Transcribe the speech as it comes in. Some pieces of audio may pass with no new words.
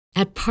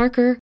At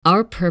Parker,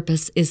 our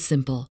purpose is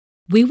simple.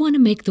 We want to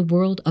make the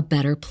world a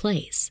better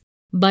place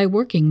by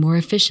working more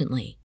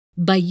efficiently,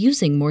 by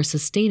using more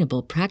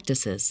sustainable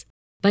practices,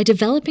 by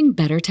developing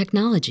better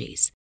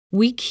technologies.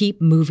 We keep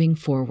moving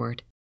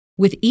forward.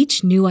 With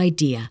each new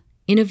idea,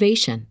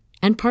 innovation,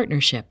 and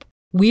partnership,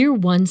 we're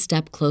one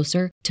step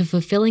closer to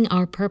fulfilling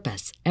our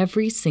purpose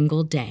every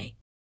single day.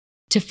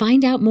 To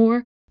find out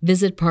more,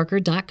 visit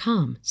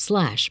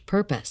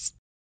parker.com/purpose.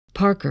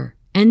 Parker,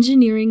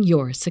 engineering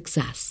your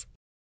success.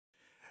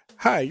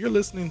 Hi, you're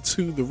listening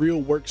to the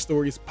Real Work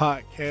Stories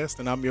podcast,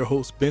 and I'm your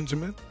host,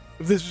 Benjamin.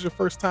 If this is your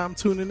first time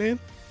tuning in,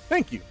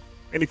 thank you.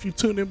 And if you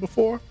tuned in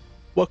before,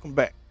 welcome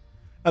back.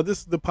 Now, this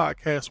is the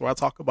podcast where I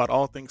talk about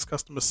all things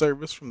customer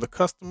service, from the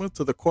customer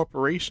to the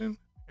corporation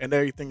and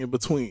everything in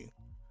between.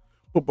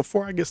 But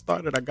before I get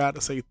started, I got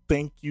to say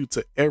thank you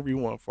to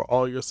everyone for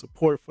all your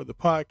support for the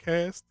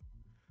podcast.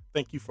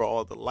 Thank you for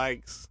all the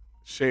likes,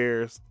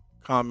 shares,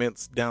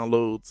 comments,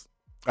 downloads.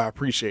 I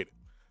appreciate it.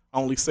 I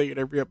only say it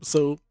every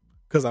episode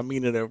because I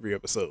mean it every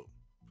episode.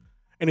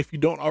 And if you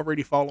don't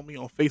already follow me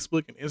on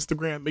Facebook and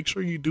Instagram, make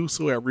sure you do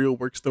so at Real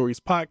Work Stories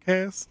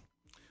Podcast.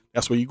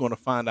 That's where you're going to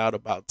find out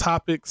about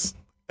topics,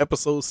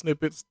 episode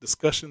snippets,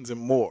 discussions,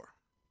 and more.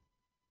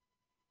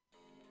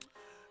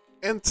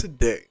 And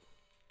today,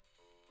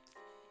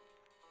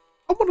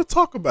 I want to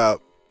talk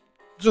about,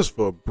 just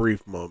for a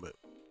brief moment,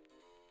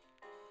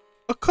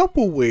 a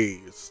couple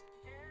ways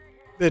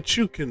that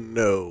you can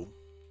know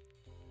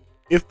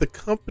if the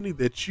company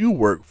that you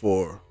work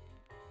for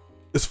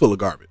is full of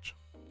garbage.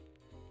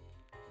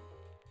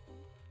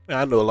 Now,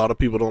 I know a lot of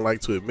people don't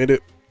like to admit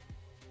it.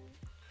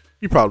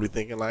 You're probably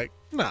thinking like,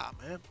 nah,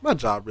 man, my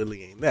job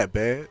really ain't that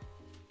bad.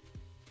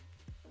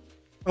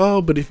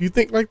 Oh, but if you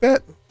think like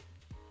that,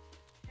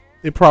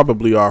 they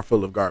probably are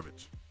full of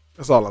garbage.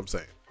 That's all I'm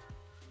saying.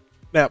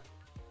 Now,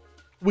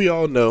 we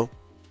all know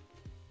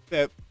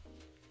that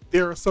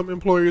there are some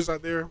employers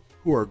out there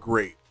who are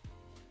great.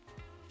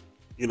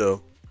 You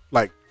know,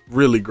 like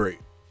really great.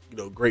 You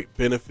know, great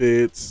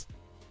benefits,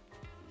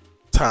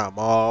 time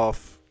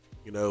off,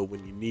 you know,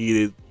 when you need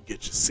it, you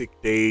get your sick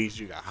days,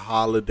 you got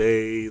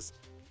holidays,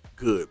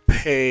 good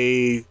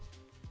pay, you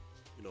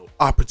know,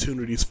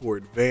 opportunities for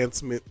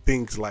advancement,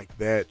 things like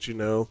that, you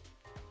know.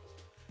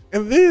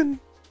 And then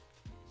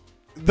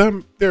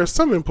there are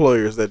some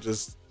employers that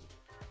just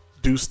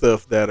do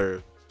stuff that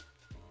are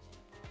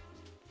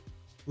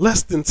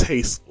less than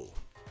tasteful,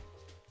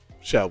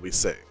 shall we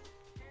say.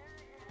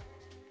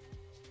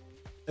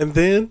 And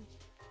then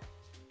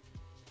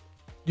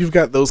you've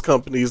got those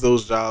companies,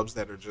 those jobs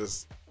that are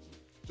just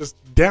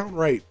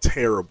downright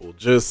terrible,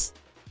 just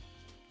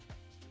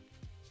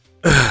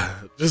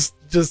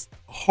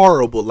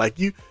horrible. Like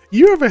you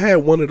ever had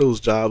one of those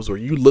jobs where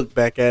you look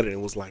back at it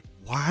and was like,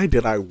 why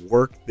did I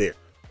work there?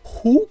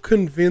 Who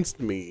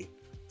convinced me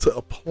to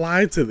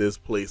apply to this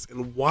place,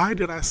 and why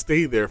did I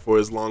stay there for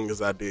as long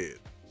as I did?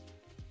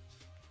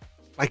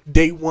 Like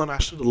day one, I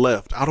should have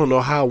left. I don't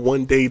know how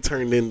one day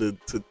turned into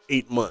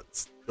 8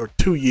 months or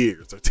 2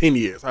 years or 10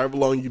 years, however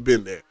long you've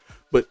been there.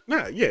 But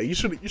nah, yeah, you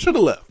should have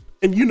left,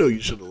 and you know you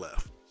should have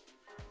left.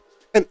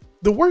 And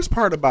the worst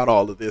part about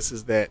all of this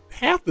is that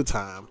half the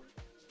time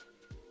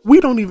we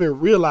don't even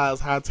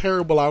realize how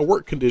terrible our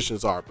work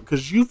conditions are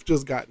because you've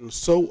just gotten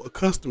so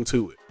accustomed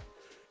to it.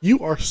 You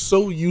are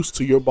so used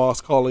to your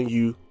boss calling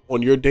you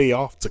on your day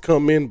off to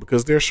come in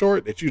because they're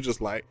short that you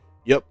just like,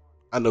 yep,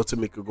 I know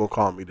Tamika gonna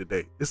call me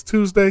today. It's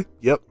Tuesday.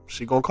 Yep,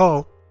 she gonna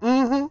call.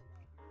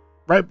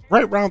 Right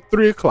around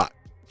 3:00,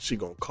 she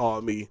gonna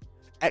call me.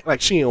 Act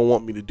like she don't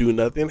want me to do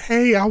nothing.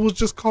 Hey, I was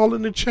just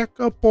calling to check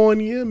up on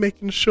you,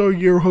 making sure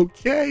you're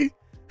okay.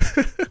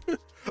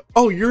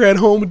 Oh, you're at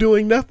home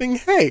doing nothing?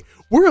 Hey,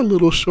 we're a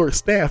little short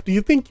staffed. Do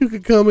you think you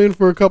could come in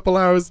for a couple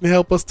hours and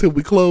help us till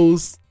we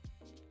close,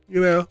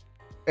 you know,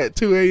 at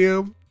 2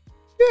 a.m.?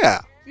 Yeah,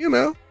 you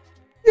know.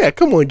 Yeah,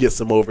 come on, get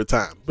some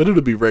overtime. But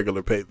it'll be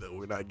regular pay, though.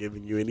 We're not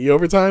giving you any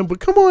overtime, but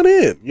come on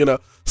in, you know,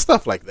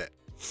 stuff like that.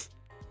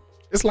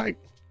 It's like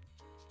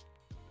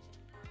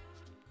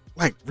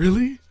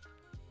really?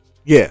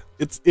 Yeah,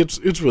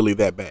 it's really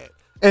that bad.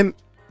 And,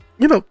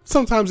 you know,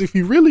 sometimes if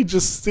you really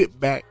just sit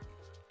back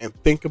and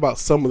think about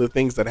some of the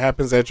things that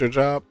happens at your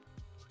job,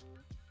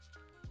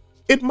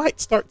 it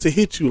might start to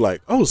hit you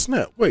like, oh,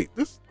 snap, wait,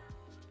 this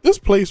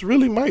place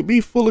really might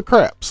be full of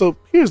crap. So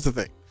here's the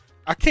thing.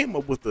 I came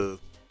up with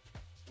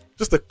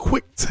just a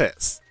quick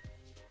test,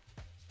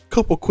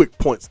 couple quick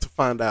points to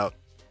find out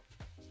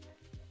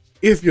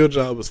if your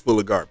job is full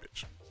of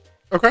garbage.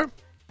 Okay?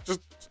 Just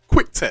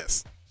quick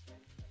test.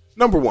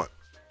 Number one,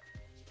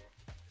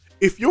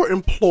 if your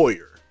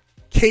employer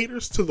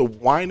caters to the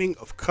whining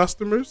of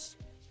customers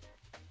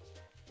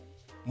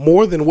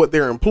more than what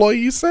their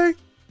employees say,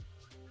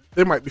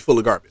 they might be full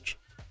of garbage.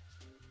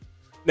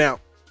 Now,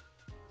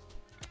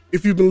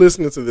 if you've been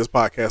listening to this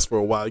podcast for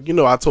a while, you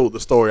know I told the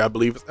story, I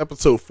believe it's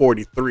episode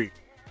 43,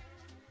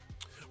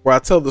 where I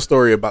tell the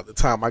story about the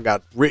time I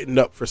got written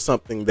up for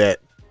something that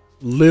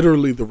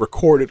literally the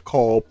recorded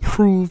call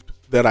proved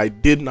that I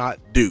did not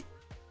do.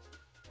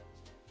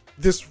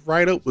 this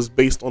write-up was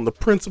based on the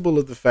principle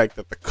of the fact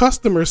that the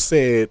customer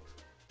said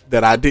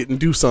that I didn't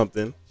do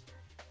something,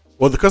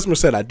 or the customer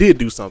said I did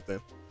do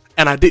something,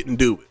 and I didn't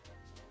do it.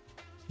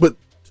 But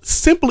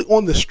simply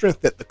on the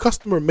strength that the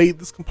customer made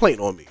this complaint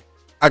on me,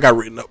 I got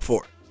written up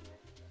for it.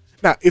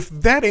 Now, if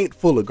that ain't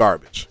full of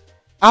garbage,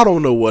 I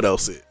don't know what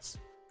else is.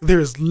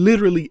 There's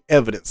literally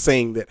evidence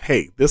saying that,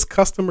 hey, this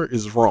customer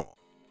is wrong.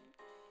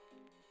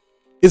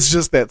 It's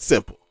just that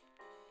simple.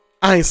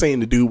 I ain't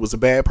saying the dude was a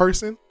bad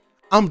person.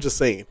 I'm just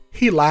saying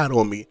he lied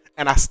on me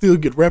and I still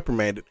get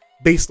reprimanded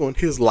based on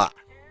his lie.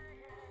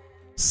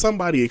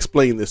 Somebody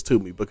explain this to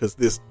me, because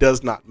this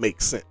does not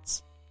make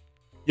sense.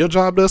 Your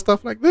job does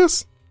stuff like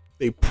this,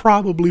 they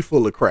probably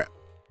full of crap.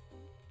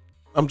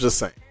 I'm just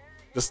saying.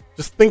 Just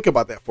think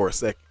about that for a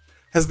second.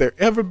 Has there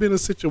ever been a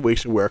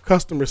situation where a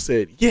customer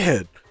said,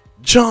 yeah,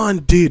 John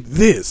did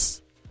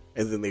this,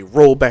 and then they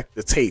roll back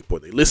the tape or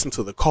they listen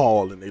to the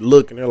call and they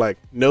look and they're like,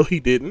 no, he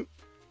didn't,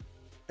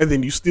 and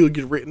then you still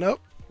get written up?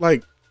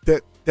 Like,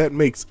 that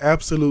makes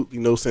absolutely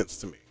no sense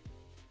to me.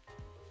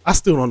 I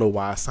still don't know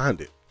why I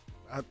signed it.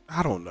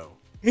 I don't know.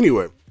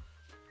 Anyway,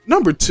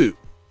 number 2.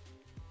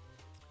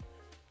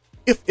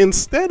 If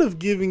instead of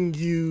giving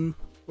you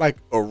like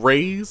a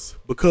raise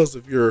because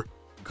of your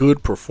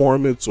good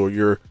performance or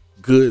your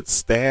good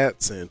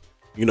stats and,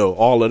 you know,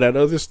 all of that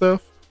other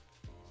stuff,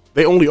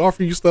 they only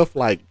offer you stuff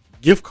like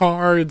gift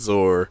cards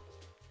or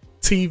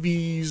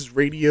TVs,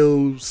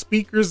 radios,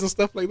 speakers and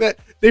stuff like that,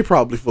 they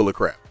probably full of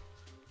crap.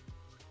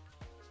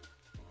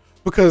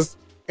 Because,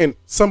 and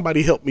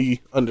somebody help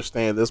me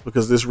understand this,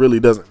 because this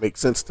really doesn't make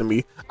sense to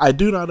me. I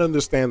do not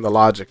understand the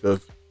logic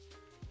of,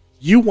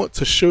 you want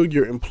to show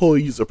your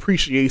employees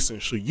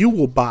appreciation, so you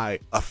will buy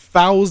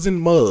 1,000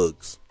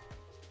 mugs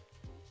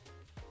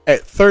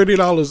at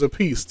 $30 a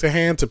piece to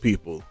hand to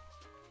people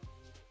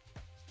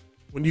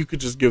when you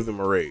could just give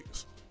them a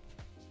raise.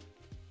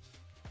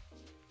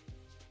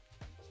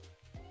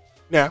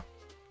 Now,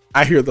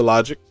 I hear the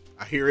logic.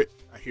 I hear it.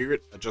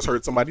 I just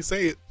heard somebody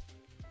say it.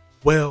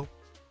 Well,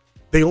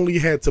 they only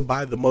had to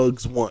buy the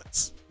mugs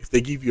once. If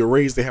they give you a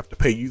raise, they have to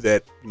pay you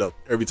that, you know,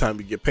 every time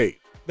you get paid.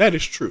 That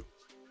is true.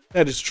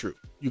 That is true.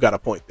 You got a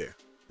point there.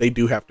 They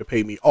do have to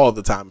pay me all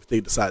the time if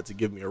they decide to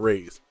give me a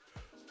raise.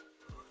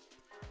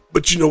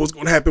 But you know what's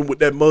going to happen with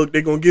that mug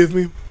they're going to give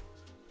me?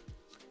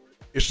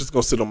 It's just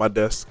going to sit on my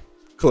desk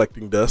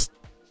collecting dust.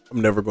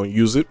 I'm never going to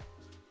use it.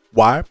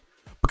 Why?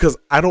 Because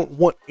I don't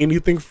want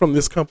anything from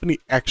this company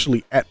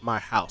actually at my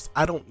house.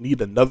 I don't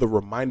need another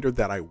reminder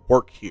that I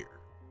work here.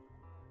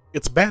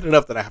 It's bad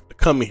enough that I have to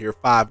come in here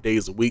 5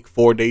 days a week,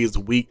 4 days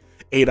a week,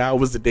 8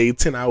 hours a day,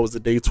 10 hours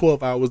a day,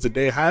 12 hours a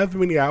day, however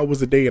many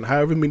hours a day and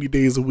however many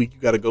days a week you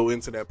got to go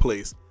into that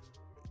place.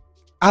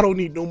 I don't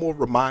need no more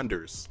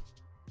reminders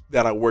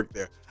that I work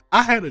there.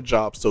 I had a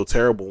job so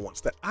terrible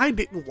once that I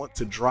didn't want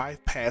to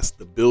drive past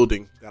the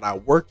building that I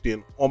worked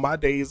in on my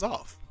days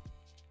off.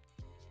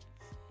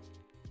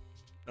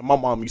 And my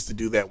mom used to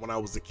do that when I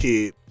was a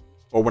kid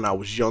or when I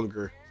was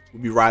younger.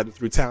 We'd be riding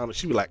through town and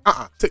she'd be like,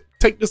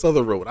 take this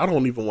other road. I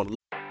don't even want to.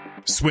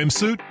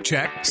 Swimsuit?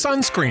 Check.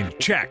 Sunscreen?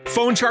 Check.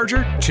 Phone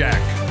charger?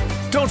 Check.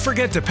 Don't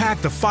forget to pack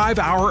the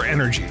 5-Hour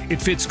Energy.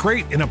 It fits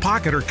great in a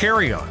pocket or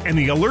carry-on, and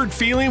the alert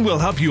feeling will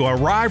help you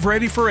arrive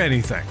ready for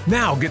anything.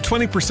 Now get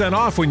 20%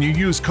 off when you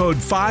use code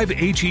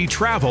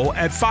 5HETRAVEL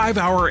at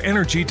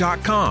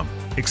 5hourenergy.com.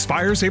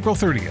 Expires April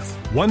 30th.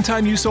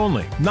 One-time use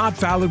only. Not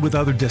valid with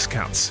other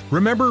discounts.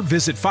 Remember,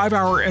 visit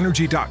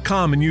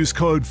 5hourenergy.com and use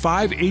code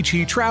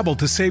 5HETRAVEL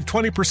to save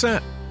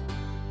 20%.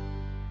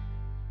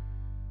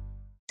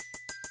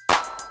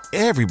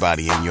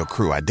 Everybody in your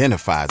crew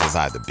identifies as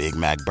either Big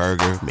Mac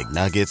Burger,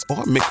 McNuggets,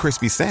 or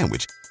McCrispy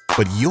Sandwich.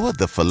 But you're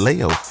the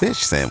Filet-O-Fish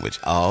Sandwich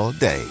all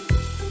day.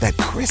 That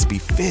crispy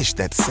fish,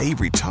 that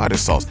savory tartar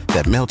sauce,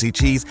 that melty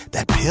cheese,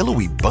 that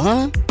pillowy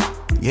bun.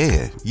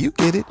 Yeah, you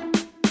get it.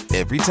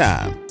 Every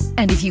time.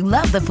 And if you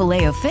love the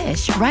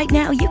Filet-O-Fish, right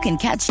now you can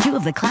catch 2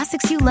 of the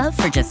classics you love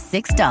for just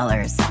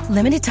 $6.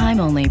 Limited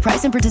time only.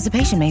 Price and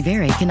participation may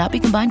vary. Cannot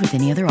be combined with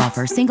any other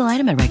offer. Single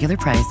item at regular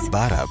price.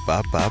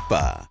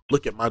 Ba-da-ba-ba-ba.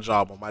 Look at my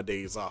job on my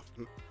days off.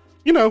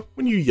 You know,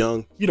 when you're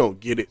young, you don't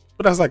get it.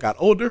 But as I got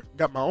older,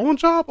 got my own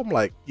job, I'm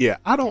like, yeah,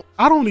 I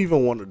don't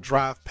even want to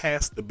drive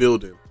past the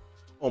building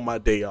on my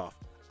day off.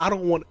 I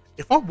don't want,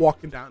 if I'm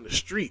walking down the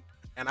street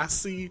and I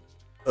see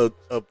a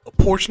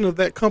portion of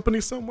that company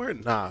somewhere,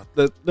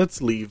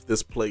 let's leave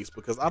this place,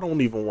 because I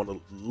don't even want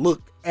to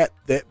look at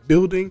that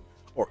building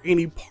or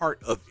any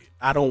part of it.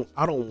 I don't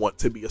want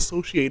to be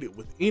associated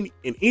with in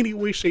any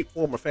way, shape,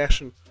 form, or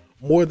fashion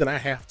more than I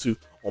have to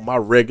on my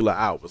regular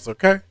hours,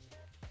 okay?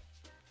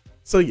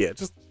 So yeah,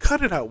 just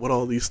cut it out with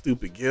all these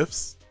stupid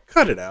gifts.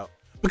 Cut it out.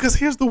 Because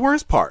here's the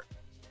worst part.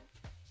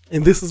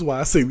 And this is why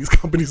I say these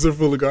companies are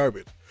full of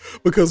garbage.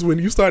 Because when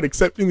you start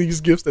accepting these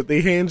gifts that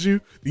they hand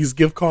you, these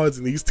gift cards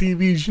and these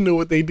TVs, you know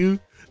what they do?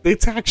 They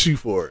tax you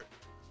for it.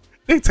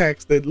 They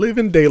tax the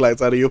living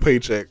daylights out of your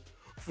paycheck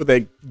for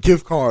that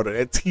gift card or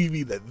that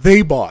TV that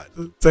they bought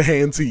to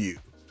hand to you.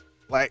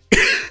 Like,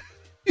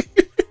 it's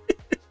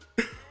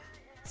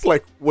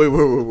like,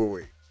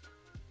 wait.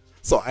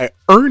 So I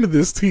earned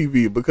this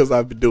TV because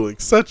I've been doing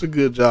such a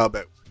good job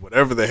at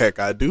whatever the heck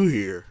I do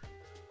here,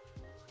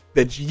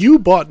 that you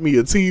bought me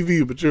a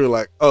TV, but you're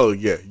like, oh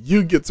yeah,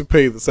 you get to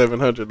pay the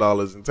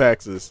 $700 in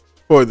taxes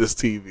for this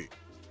TV.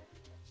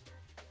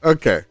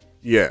 Okay,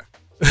 yeah.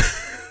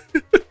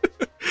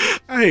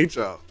 I hate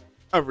y'all.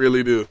 I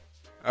really do.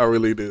 I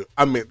really do.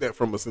 I meant that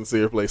from a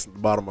sincere place at the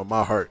bottom of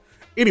my heart.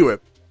 Anyway,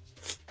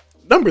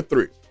 number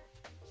 3.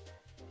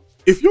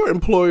 If your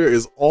employer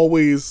is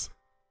always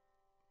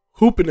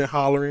hooping and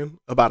hollering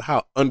about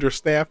how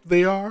understaffed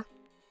they are,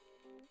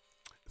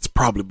 it's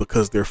probably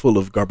because they're full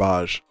of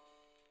garbage.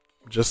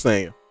 Just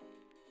saying.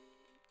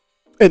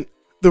 And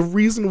the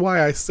reason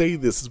why I say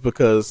this is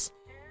because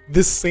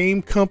this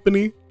same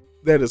company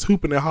that is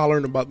hooping and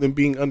hollering about them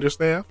being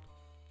understaffed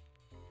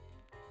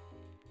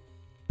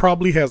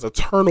probably has a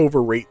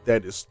turnover rate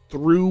that is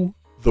through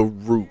the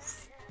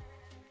roof.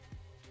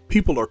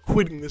 People are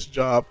quitting this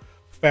job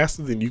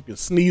faster than you can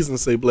sneeze and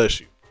say bless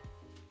you.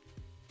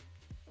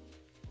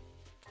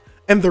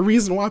 And the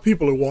reason why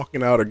people are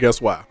walking out are,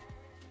 guess why?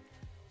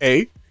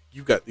 A,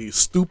 you got these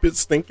stupid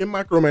stinking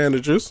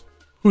micromanagers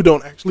who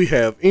don't actually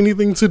have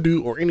anything to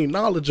do or any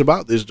knowledge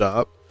about this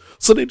job.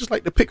 So they just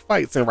like to pick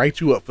fights and write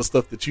you up for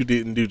stuff that you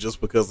didn't do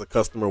just because the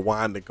customer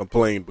whined and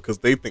complained because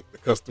they think the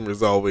customer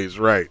is always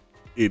right.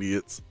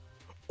 Idiots.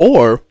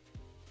 Or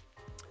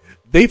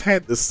they've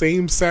had the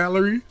same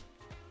salary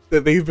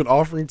that they've been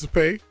offering to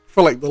pay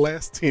for like the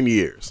last 10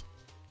 years.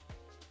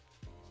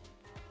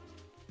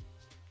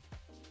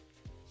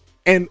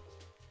 And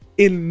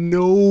in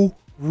no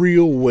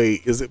real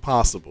way is it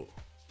possible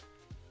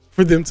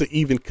for them to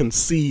even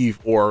conceive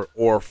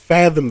or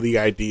fathom the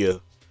idea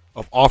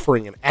of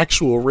offering an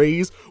actual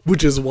raise,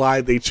 which is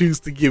why they choose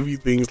to give you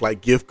things like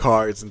gift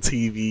cards and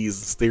TVs and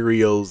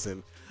stereos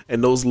and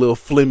those little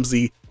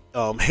flimsy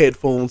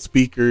headphone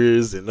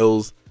speakers and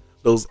those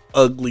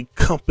ugly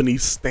company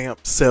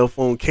stamped cell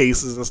phone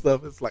cases and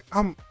stuff. It's like,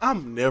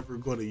 I'm never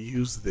going to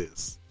use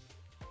this.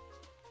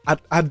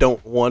 I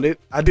don't want it.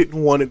 I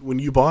didn't want it when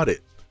you bought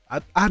it.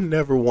 I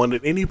never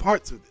wanted any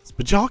parts of this,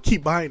 but y'all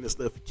keep buying this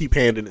stuff and keep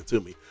handing it to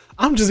me.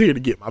 I'm just here to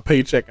get my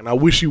paycheck, and I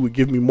wish you would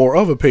give me more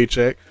of a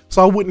paycheck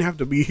so I wouldn't have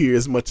to be here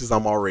as much as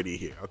I'm already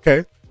here,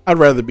 okay? I'd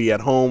rather be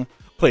at home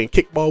playing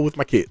kickball with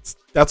my kids.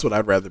 That's what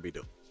I'd rather be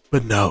doing.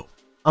 But no,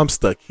 I'm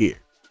stuck here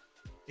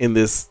in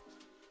this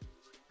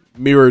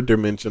mirror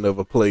dimension of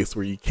a place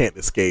where you can't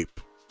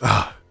escape.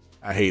 I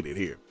hate it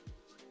here.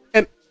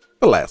 And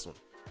the last one,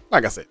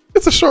 like I said,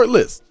 it's a short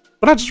list,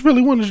 but I just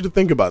really wanted you to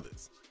think about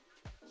this.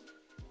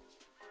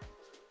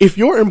 If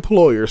your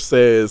employer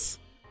says,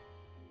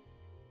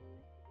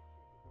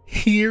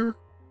 here,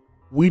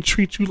 we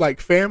treat you like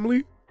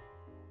family,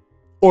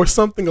 or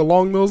something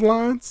along those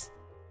lines,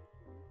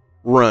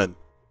 run.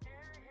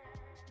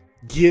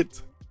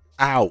 Get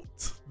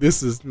out.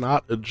 This is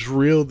not a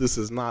drill. This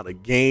is not a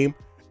game.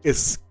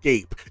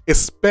 Escape,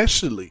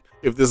 especially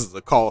if this is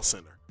a call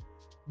center.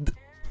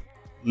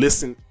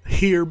 Listen,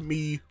 hear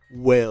me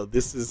well.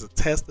 This is a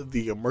test of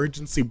the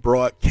emergency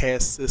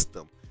broadcast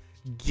system.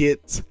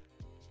 Get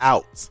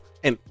out.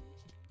 And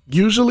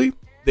usually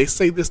they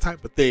say this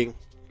type of thing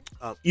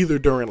either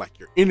during like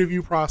your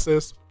interview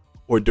process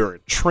or during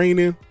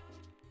training.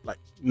 Like,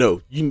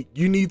 no, you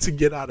need to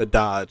get out of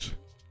Dodge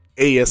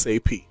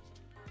ASAP.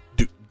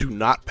 Do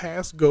not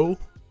pass go.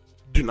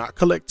 Do not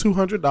collect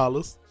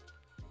 $200.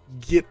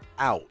 Get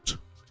out.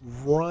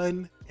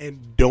 Run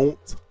and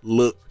don't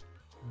look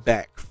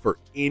back for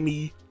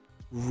any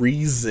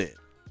reason.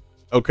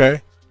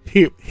 Okay?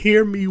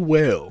 Hear me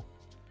well.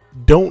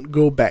 Don't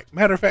go back.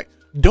 Matter of fact,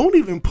 don't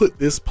even put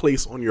this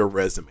place on your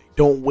resume.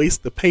 Don't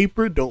waste the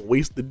paper. Don't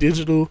waste the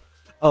digital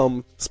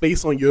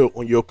space on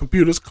your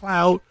computer's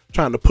cloud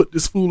trying to put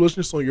this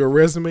foolishness on your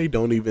resume.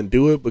 Don't even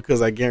do it,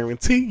 because I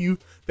guarantee you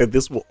that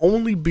this will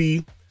only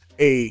be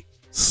a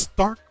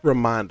stark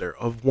reminder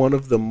of one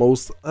of the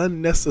most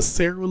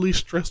unnecessarily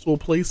stressful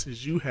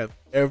places you have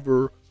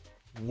ever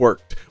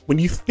worked. When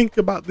you think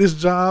about this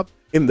job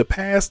in the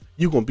past,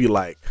 you're going to be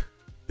like,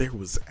 there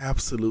was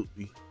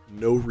absolutely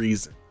no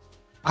reason.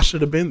 I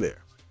should have been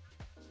there.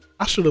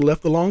 I should have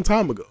left a long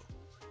time ago.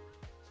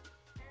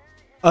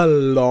 A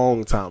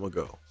long time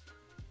ago.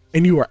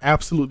 And you are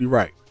absolutely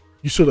right.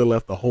 You should have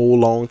left a whole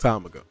long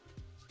time ago.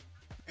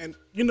 And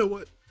you know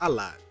what? I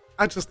lied.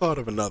 I just thought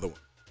of another one.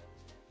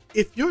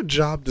 If your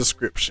job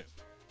description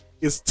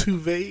is too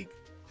vague,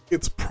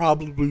 it's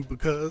probably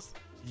because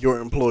your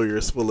employer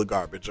is full of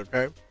garbage,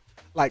 okay?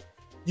 Like,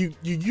 you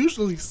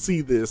usually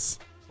see this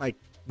like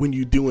when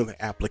you're doing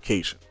the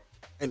application.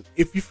 And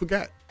if you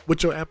forgot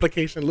what your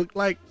application looked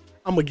like,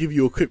 I'm going to give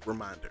you a quick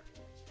reminder.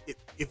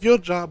 If your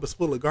job is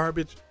full of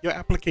garbage, your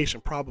application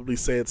probably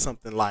said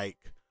something like,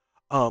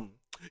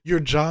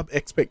 your job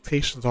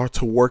expectations are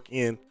to work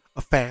in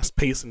a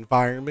fast-paced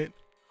environment,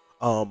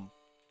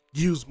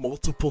 use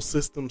multiple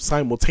systems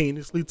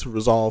simultaneously to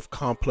resolve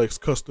complex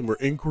customer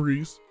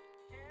inquiries,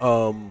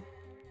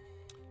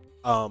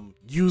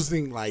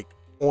 using like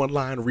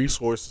online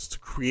resources to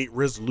create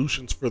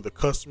resolutions for the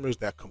customers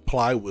that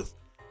comply with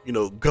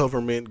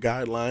government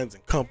guidelines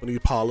and company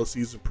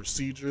policies and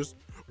procedures,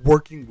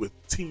 working with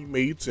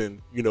teammates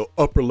and,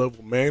 upper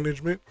level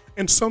management,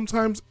 and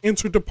sometimes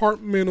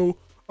interdepartmental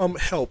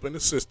help and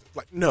assistance.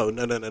 Like, no.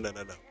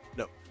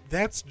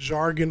 That's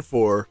jargon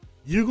for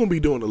you're going to be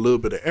doing a little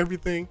bit of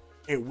everything,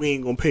 and we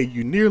ain't going to pay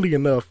you nearly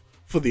enough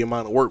for the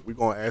amount of work we're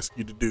going to ask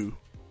you to do.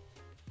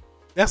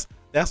 That's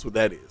what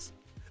that is.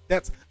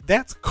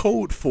 That's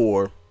code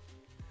for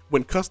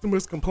when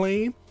customers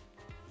complain,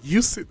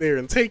 you sit there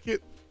and take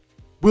it.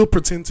 We'll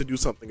pretend to do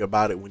something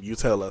about it when you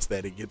tell us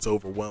that it gets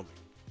overwhelming.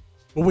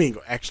 But we ain't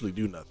going to actually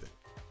do nothing.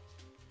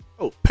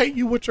 Oh, pay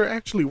you what you're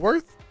actually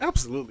worth?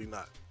 Absolutely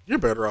not. You're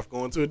better off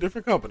going to a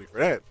different company for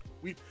that.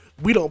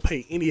 We don't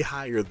pay any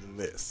higher than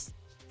this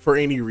for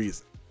any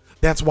reason.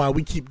 That's why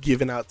we keep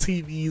giving out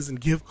TVs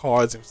and gift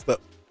cards and stuff.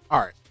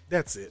 All right,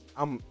 that's it.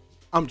 I'm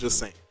just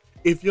saying.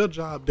 If your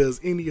job does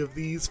any of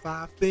these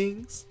 5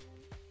 things,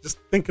 just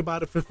think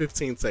about it for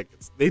 15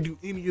 seconds. They do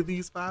any of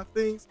these 5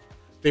 things,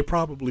 they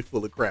probably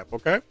full of crap,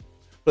 okay?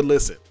 But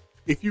listen,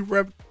 if you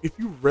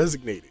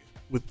resonated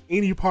with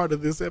any part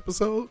of this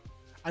episode,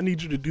 I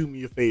need you to do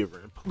me a favor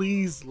and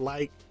please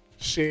like,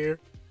 share,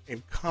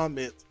 and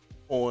comment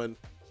on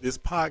this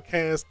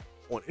podcast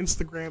on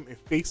Instagram and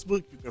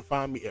Facebook. You can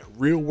find me at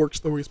Real Work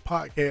Stories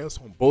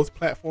Podcast on both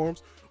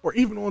platforms, or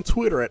even on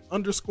Twitter at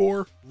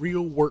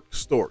 _Real Work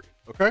Story.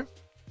 Okay?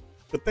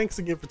 But thanks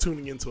again for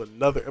tuning in to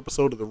another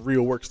episode of the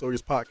Real Work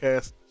Stories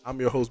Podcast. I'm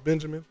your host,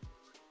 Benjamin.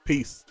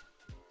 Peace.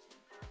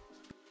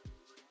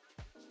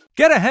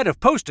 Get ahead of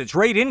postage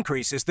rate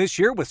increases this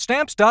year with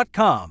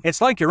Stamps.com.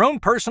 It's like your own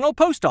personal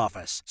post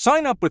office.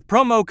 Sign up with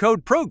promo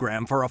code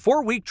PROGRAM for a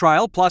 4-week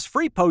trial plus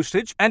free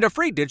postage and a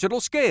free digital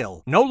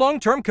scale. No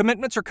long-term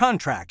commitments or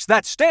contracts.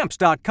 That's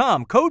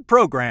Stamps.com, code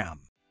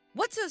PROGRAM.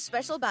 What's so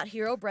special about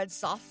Hero Bread's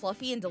soft,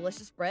 fluffy, and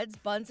delicious breads,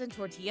 buns, and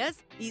tortillas?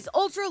 These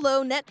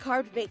ultra-low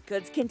net-carb baked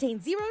goods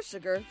contain 0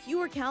 sugar,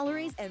 fewer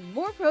calories, and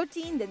more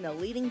protein than the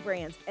leading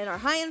brands, and are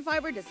high in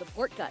fiber to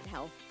support gut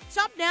health.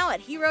 Shop now at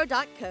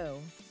Hero.co.